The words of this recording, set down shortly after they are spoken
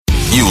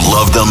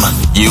love them,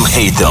 you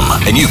hate them,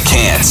 and you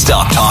can't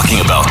stop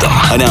talking about them.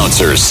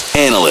 Announcers,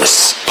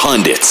 analysts,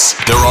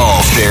 pundits, they're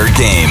all fair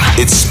game.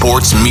 It's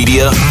Sports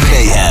Media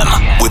Mayhem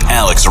with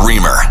Alex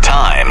Reamer.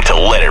 Time to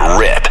let it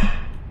rip.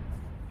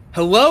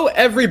 Hello,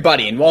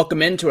 everybody, and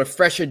welcome into a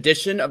fresh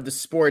edition of the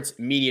Sports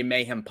Media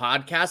Mayhem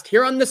podcast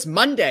here on this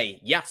Monday.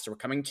 Yes, we're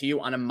coming to you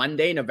on a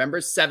Monday, November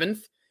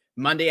 7th,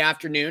 Monday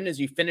afternoon. As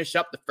you finish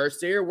up the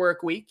first day of your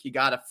work week, you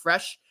got a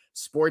fresh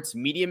Sports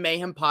Media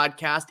Mayhem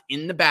podcast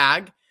in the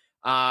bag.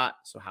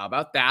 So how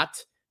about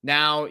that?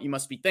 Now you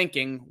must be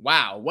thinking,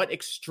 wow, what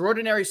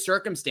extraordinary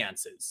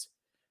circumstances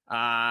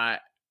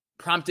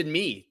prompted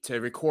me to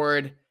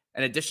record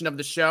an edition of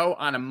the show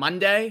on a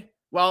Monday?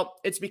 Well,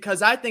 it's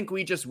because I think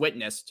we just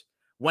witnessed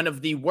one of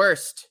the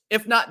worst,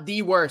 if not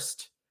the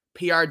worst,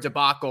 PR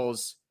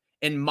debacles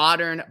in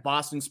modern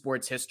Boston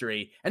sports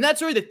history. And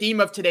that's really the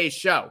theme of today's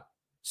show.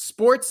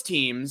 Sports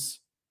teams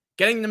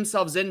getting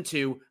themselves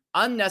into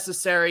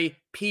unnecessary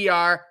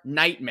PR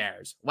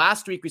nightmares.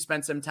 Last week, we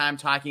spent some time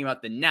talking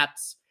about the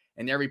Nets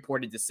and their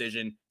reported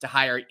decision to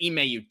hire Ime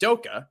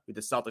Udoka, who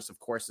the Celtics, of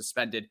course,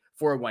 suspended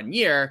for 1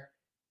 year.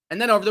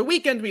 And then over the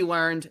weekend, we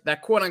learned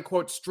that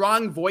quote-unquote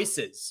strong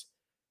voices,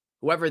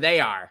 whoever they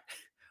are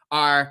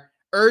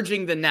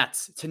urging the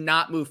Nets to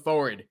not move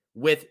forward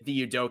with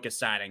the Udoka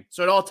signing.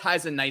 So it all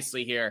ties in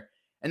nicely here.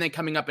 And then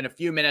coming up in a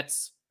few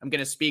minutes, I'm going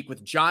to speak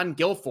with John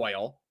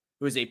Guilfoyle,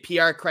 who is a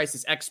PR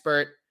crisis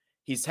expert.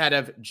 He's head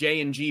of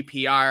J&G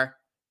PR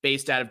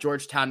based out of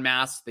Georgetown,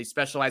 Mass. They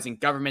specialize in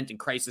government and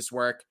crisis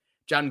work.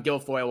 John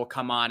Guilfoyle will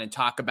come on and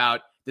talk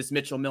about this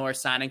Mitchell Miller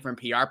signing from a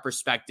PR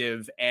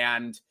perspective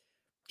and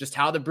just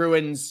how the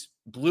Bruins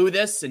blew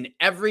this in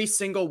every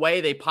single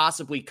way they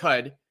possibly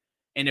could.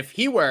 And if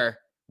he were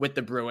with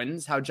the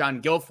Bruins, how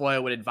John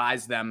Guilfoyle would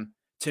advise them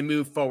to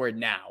move forward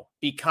now.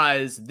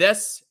 Because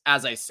this,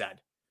 as I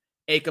said,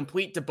 a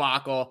complete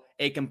debacle,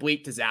 a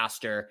complete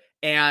disaster.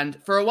 And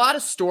for a lot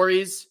of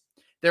stories,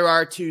 there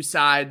are two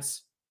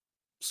sides,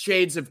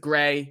 shades of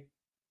gray,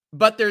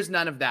 but there's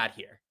none of that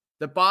here.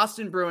 The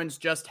Boston Bruins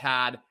just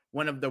had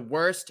one of the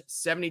worst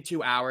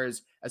 72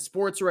 hours a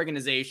sports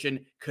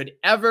organization could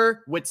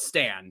ever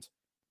withstand.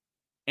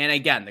 And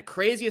again, the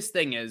craziest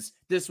thing is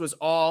this was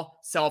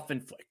all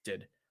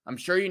self-inflicted. I'm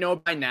sure you know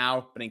by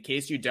now, but in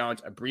case you don't,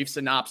 a brief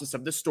synopsis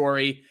of the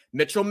story.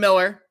 Mitchell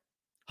Miller,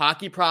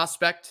 hockey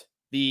prospect,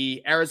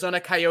 the Arizona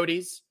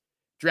Coyotes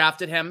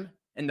drafted him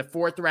in the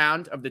 4th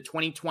round of the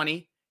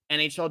 2020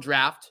 NHL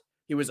draft.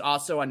 He was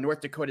also on North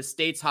Dakota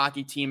State's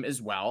hockey team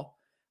as well.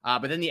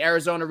 But then the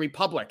Arizona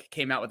Republic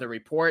came out with a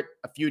report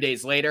a few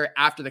days later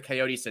after the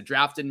Coyotes had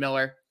drafted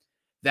Miller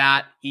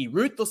that he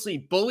ruthlessly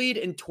bullied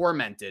and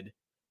tormented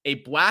a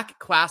black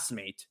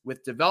classmate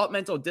with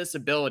developmental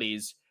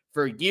disabilities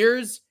for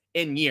years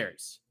and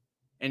years.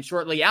 And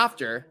shortly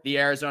after, the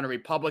Arizona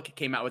Republic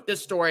came out with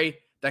this story.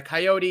 The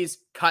Coyotes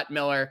cut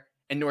Miller,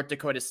 and North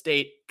Dakota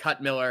State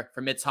cut Miller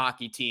from its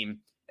hockey team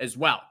as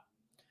well.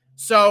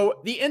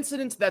 So the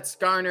incident that's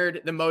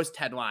garnered the most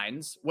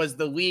headlines was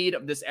the lead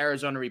of this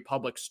Arizona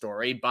Republic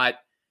story, but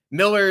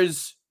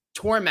Miller's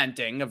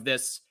tormenting of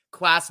this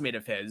classmate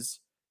of his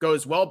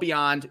goes well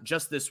beyond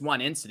just this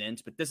one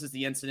incident, but this is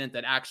the incident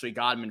that actually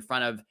got him in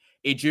front of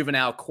a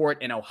juvenile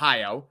court in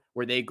Ohio,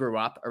 where they grew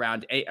up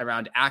around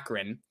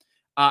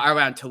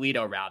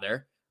Toledo,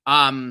 rather.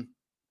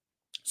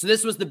 So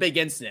this was the big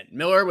incident.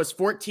 Miller was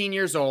 14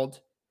 years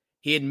old.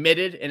 He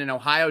admitted in an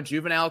Ohio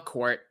juvenile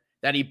court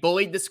that he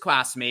bullied this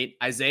classmate,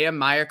 Isaiah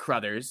Meyer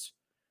Crothers,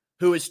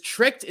 who was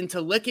tricked into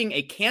licking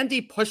a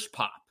candy push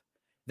pop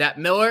that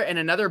Miller and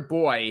another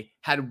boy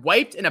had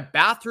wiped in a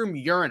bathroom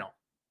urinal.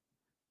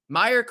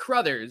 Meyer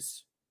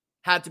Crothers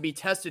had to be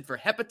tested for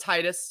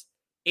hepatitis,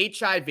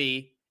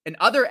 HIV, and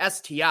other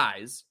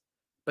STIs,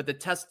 but the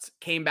tests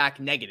came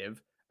back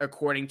negative,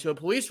 according to a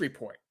police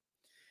report.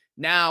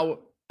 Now,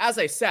 as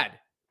I said,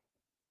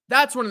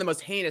 that's one of the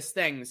most heinous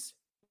things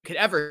you could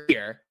ever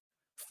hear,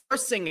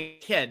 forcing a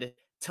kid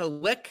to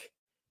lick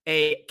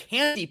a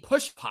candy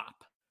push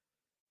pop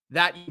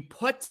that you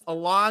put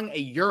along a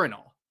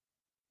urinal.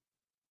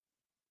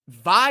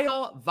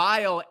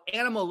 Vile,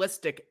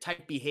 animalistic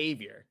type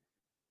behavior.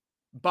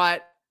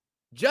 But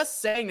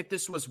just saying that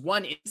this was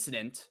one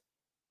incident,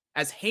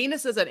 as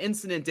heinous as that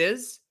incident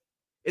is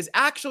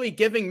actually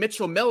giving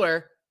Mitchell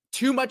Miller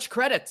too much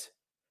credit,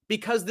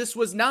 because this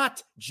was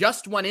not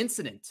just one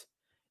incident.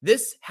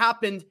 This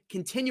happened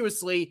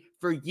continuously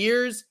for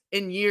years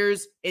and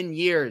years and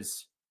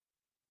years.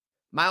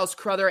 Miles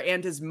Crother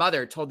and his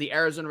mother told the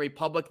Arizona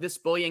Republic this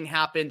bullying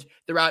happened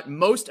throughout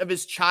most of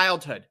his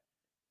childhood,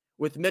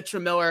 with Mitchell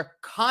Miller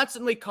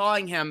constantly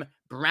calling him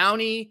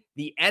Brownie,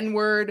 the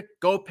N-word,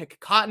 go pick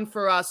cotton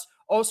for us,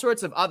 all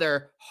sorts of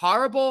other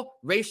horrible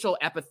racial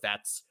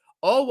epithets,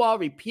 all while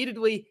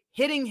repeatedly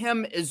hitting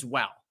him as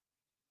well.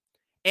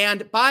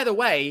 And by the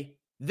way,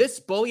 this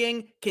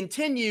bullying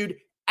continued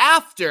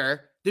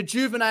after the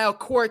juvenile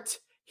court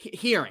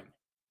hearing.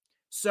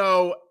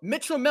 So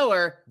Mitchell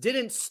Miller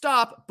didn't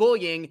stop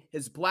bullying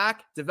his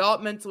black,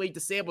 developmentally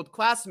disabled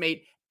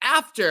classmate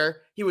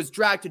after he was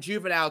dragged to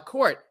juvenile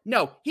court.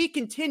 No, he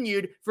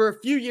continued for a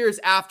few years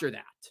after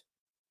that.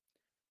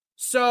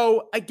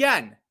 So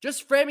again,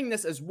 just framing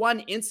this as one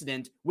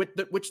incident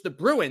which the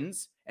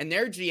Bruins and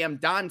their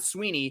GM, Don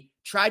Sweeney,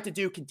 tried to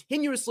do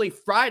continuously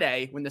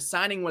Friday when the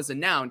signing was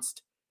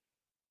announced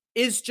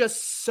is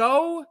just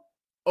so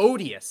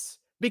odious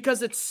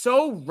because it's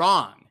so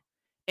wrong.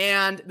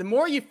 And the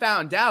more you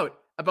found out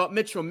about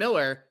Mitchell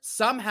Miller,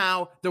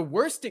 somehow the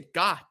worse it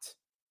got.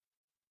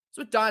 That's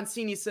what Don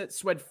Sweeney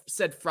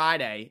said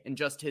Friday in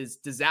just his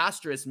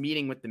disastrous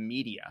meeting with the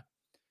media.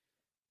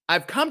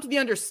 I've come to the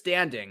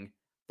understanding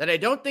that I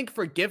don't think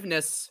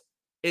forgiveness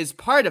is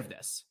part of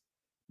this.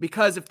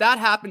 Because if that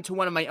happened to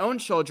one of my own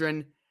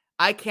children,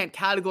 I can't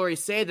categorically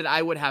say that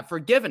I would have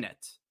forgiven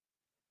it.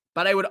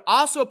 But I would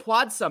also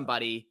applaud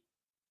somebody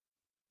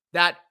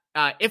that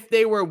if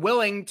they were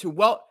willing to,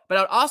 but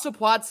I would also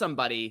applaud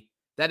somebody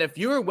that if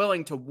you were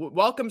willing to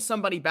welcome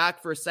somebody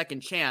back for a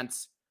second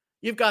chance,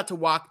 you've got to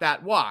walk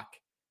that walk.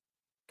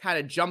 Kind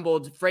of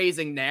jumbled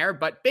phrasing there,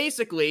 but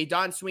basically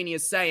Don Sweeney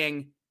is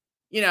saying,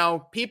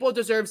 people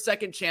deserve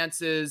second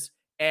chances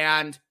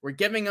and we're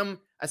giving them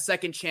a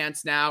second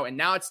chance now, and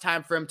now it's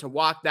time for him to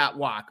walk that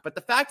walk. But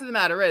the fact of the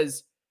matter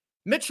is,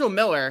 Mitchell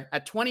Miller,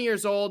 at 20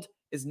 years old,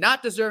 is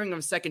not deserving of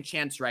a second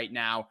chance right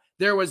now.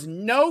 There was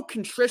no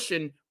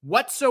contrition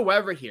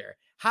whatsoever here.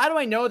 How do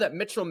I know that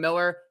Mitchell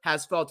Miller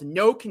has felt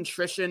no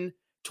contrition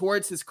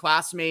towards his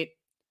classmate?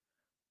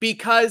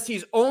 Because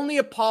he's only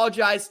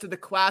apologized to the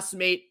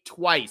classmate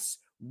twice.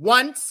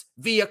 Once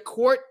via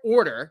court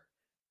order,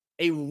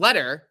 a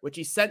letter which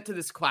he sent to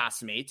this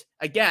classmate.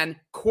 Again,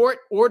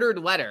 court-ordered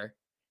letter.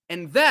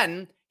 And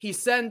then he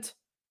sent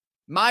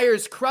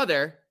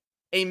Myers-Cruther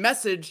a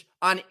message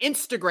on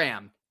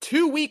Instagram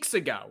 2 weeks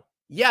ago.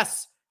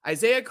 Yes,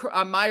 Isaiah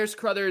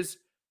Myers-Cruther's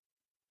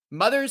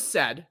mother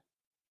said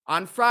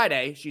on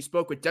Friday, she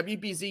spoke with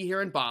WBZ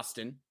here in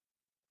Boston,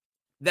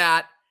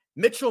 that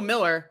Mitchell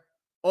Miller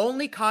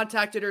only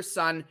contacted her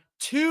son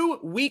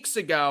 2 weeks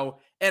ago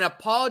and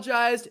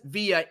apologized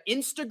via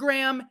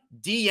Instagram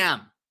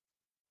DM.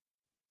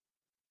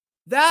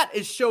 That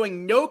is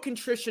showing no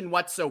contrition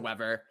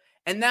whatsoever,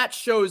 and that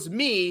shows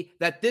me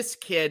that this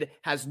kid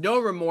has no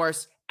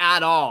remorse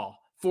at all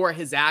for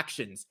his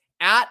actions,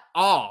 at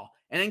all.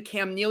 And then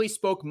Cam Neely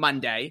spoke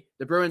Monday.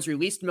 The Bruins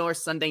released Miller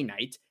Sunday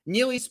night.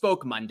 Neely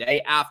spoke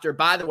Monday after,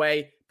 by the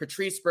way,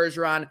 Patrice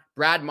Bergeron,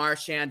 Brad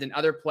Marchand, and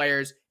other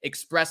players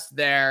expressed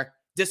their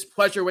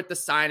displeasure with the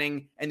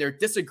signing and their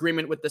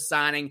disagreement with the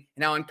signing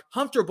and how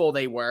uncomfortable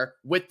they were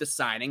with the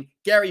signing.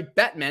 Gary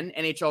Bettman,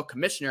 NHL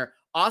commissioner,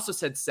 also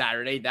said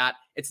Saturday that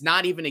it's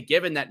not even a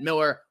given that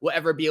Miller will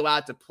ever be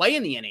allowed to play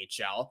in the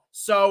NHL.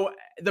 So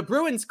the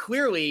Bruins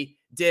clearly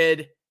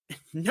did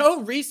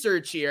no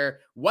research here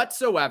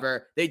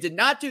whatsoever. They did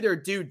not do their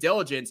due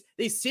diligence.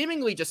 They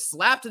seemingly just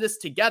slapped this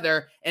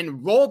together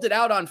and rolled it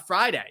out on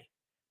Friday.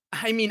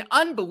 I mean,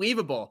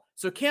 unbelievable.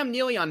 So Cam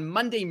Neely on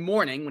Monday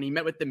morning, when he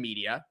met with the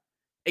media,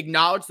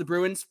 acknowledged the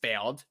Bruins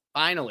failed.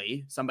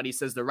 Finally, somebody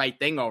says the right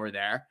thing over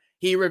there.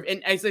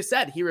 And as I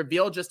said, he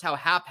revealed just how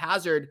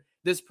haphazard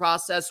this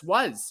process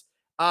was.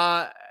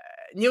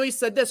 Neely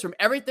said this: from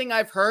everything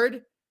I've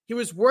heard, he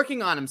was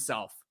working on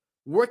himself,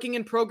 working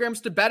in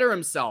programs to better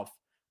himself.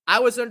 I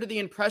was under the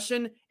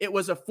impression it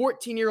was a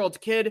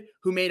 14-year-old kid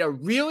who made a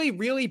really,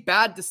 really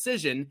bad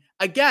decision.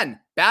 Again,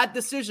 bad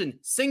decision,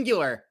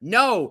 singular.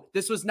 No,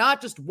 this was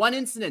not just one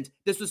incident.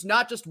 This was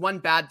not just one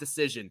bad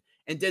decision,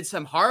 and did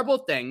some horrible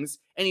things.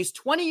 And he's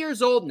 20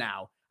 years old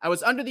now. I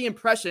was under the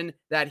impression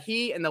that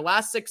he, in the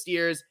last 6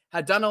 years,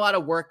 had done a lot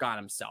of work on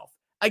himself.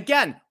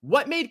 Again,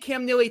 what made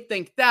Cam Neely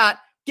think that,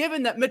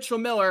 given that Mitchell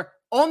Miller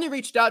only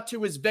reached out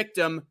to his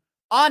victim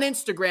on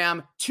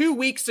Instagram 2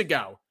 weeks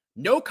ago?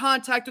 No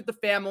contact with the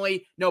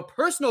family, no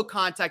personal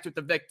contact with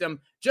the victim,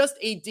 just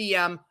a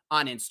DM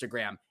on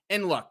Instagram.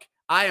 And look,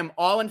 I am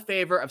all in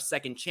favor of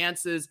second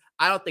chances.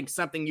 I don't think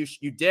something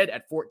you did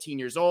at 14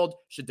 years old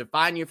should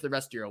define you for the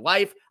rest of your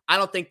life. I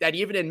don't think that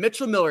even in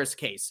Mitchell Miller's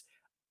case,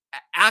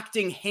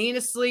 acting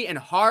heinously and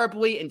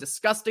horribly and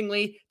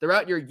disgustingly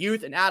throughout your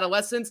youth and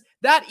adolescence,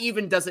 that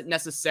even doesn't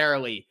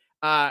necessarily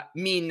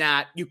mean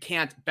that you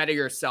can't better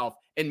yourself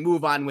and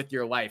move on with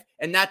your life.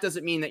 And that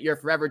doesn't mean that you're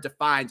forever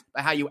defined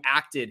by how you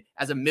acted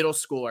as a middle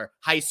schooler,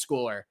 high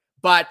schooler.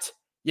 But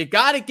you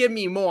got to give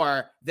me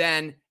more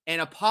than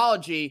an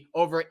apology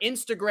over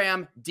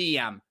Instagram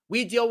DM.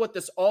 We deal with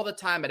this all the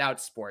time at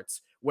Outsports,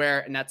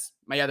 and that's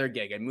my other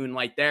gig. I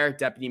moonlight there,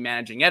 deputy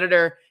managing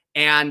editor.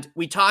 And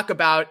we talk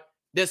about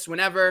this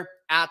whenever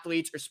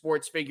athletes or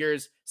sports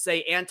figures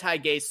say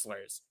anti-gay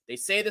slurs. They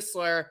say the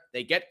slur,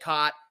 they get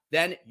caught,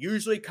 then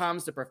usually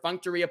comes the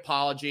perfunctory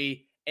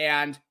apology.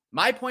 And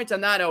my point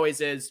on that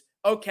always is,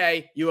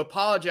 okay, you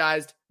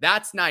apologized,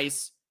 that's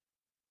nice,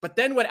 but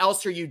then what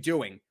else are you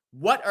doing?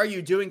 What are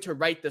you doing to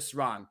right this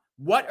wrong?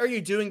 What are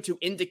you doing to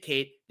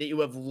indicate that you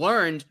have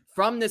learned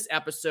from this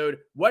episode?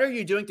 What are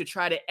you doing to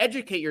try to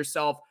educate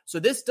yourself so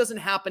this doesn't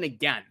happen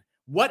again?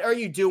 What are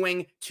you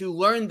doing to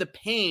learn the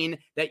pain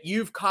that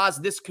you've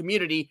caused this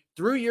community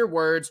through your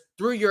words,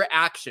 through your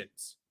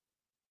actions?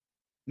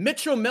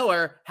 Mitchell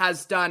Miller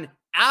has done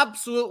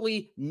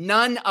absolutely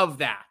none of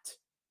that,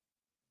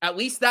 at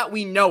least that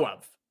we know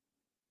of.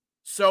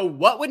 So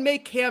what would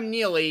make Cam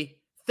Neely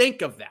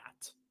think of that?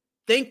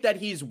 Think that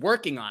he's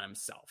working on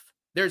himself?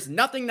 There's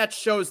nothing that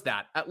shows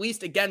that, at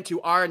least again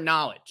to our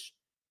knowledge.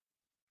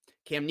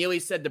 Cam Neely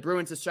said the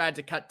Bruins decided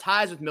to cut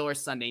ties with Miller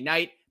Sunday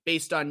night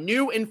based on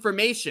new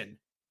information.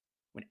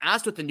 When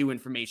asked what the new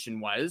information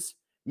was,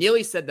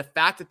 Neely said the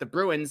fact that the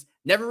Bruins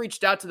never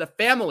reached out to the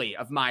family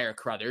of Meyer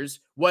Crothers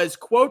was,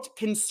 quote,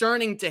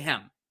 concerning to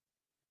him,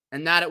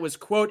 and that it was,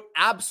 quote,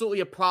 absolutely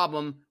a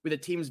problem with the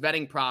team's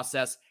vetting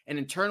process and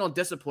internal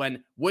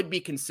discipline would be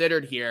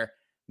considered here.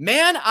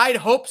 Man, I'd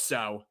hope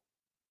so.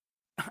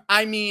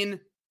 I mean,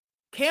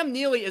 Cam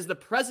Neely is the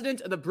president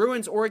of the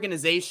Bruins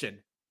organization.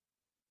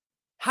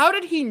 How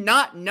did he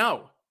not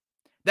know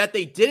that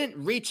they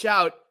didn't reach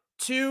out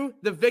to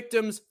the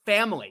victim's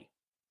family?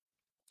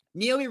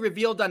 Neely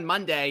revealed on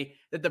Monday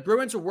that the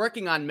Bruins were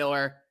working on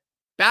Miller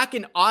back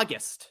in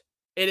August.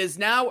 It is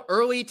now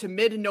early to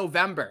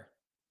mid-November.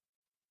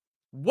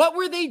 What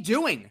were they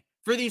doing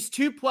for these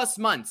 2+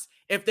 months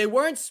if they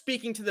weren't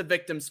speaking to the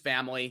victim's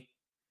family,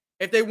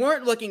 if they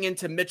weren't looking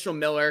into Mitchell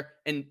Miller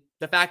and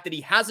the fact that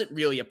he hasn't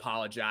really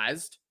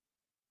apologized?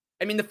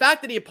 I mean, the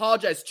fact that he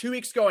apologized 2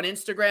 weeks ago on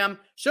Instagram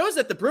shows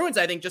that the Bruins,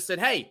 I think, just said,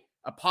 hey,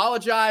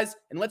 apologize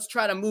and let's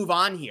try to move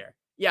on here.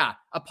 Yeah,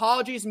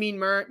 apologies mean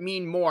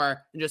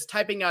more than just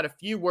typing out a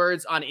few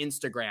words on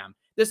Instagram.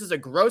 This is a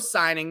gross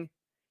signing.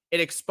 It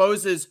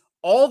exposes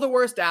all the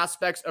worst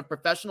aspects of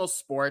professional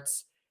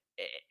sports.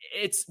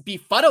 It's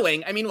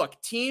befuddling. I mean,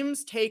 look,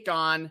 teams take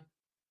on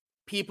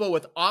people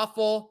with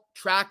awful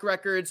track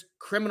records,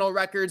 criminal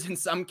records in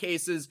some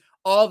cases,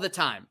 all the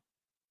time.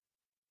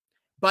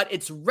 But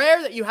it's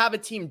rare that you have a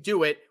team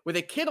do it with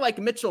a kid like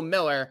Mitchell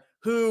Miller,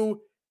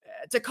 who,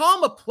 to call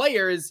him a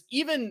player is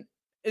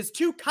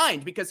too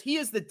kind, because he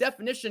is the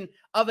definition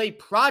of a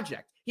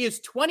project. He is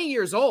 20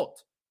 years old.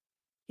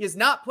 He has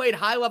not played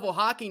high-level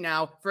hockey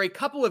now for a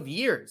couple of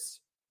years.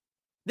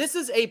 This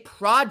is a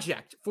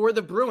project for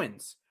the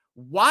Bruins.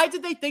 Why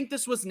did they think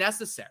this was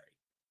necessary?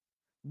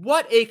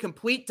 What a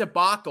complete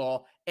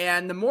debacle.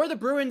 And the more the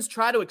Bruins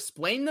try to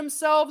explain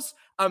themselves,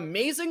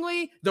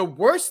 amazingly, the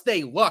worse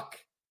they look.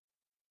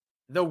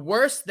 The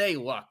worse they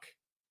look.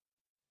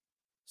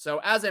 So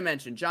as I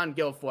mentioned, John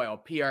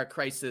Guilfoyle, PR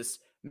crisis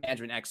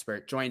management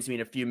expert, joins me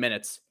in a few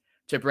minutes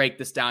to break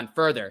this down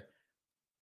further.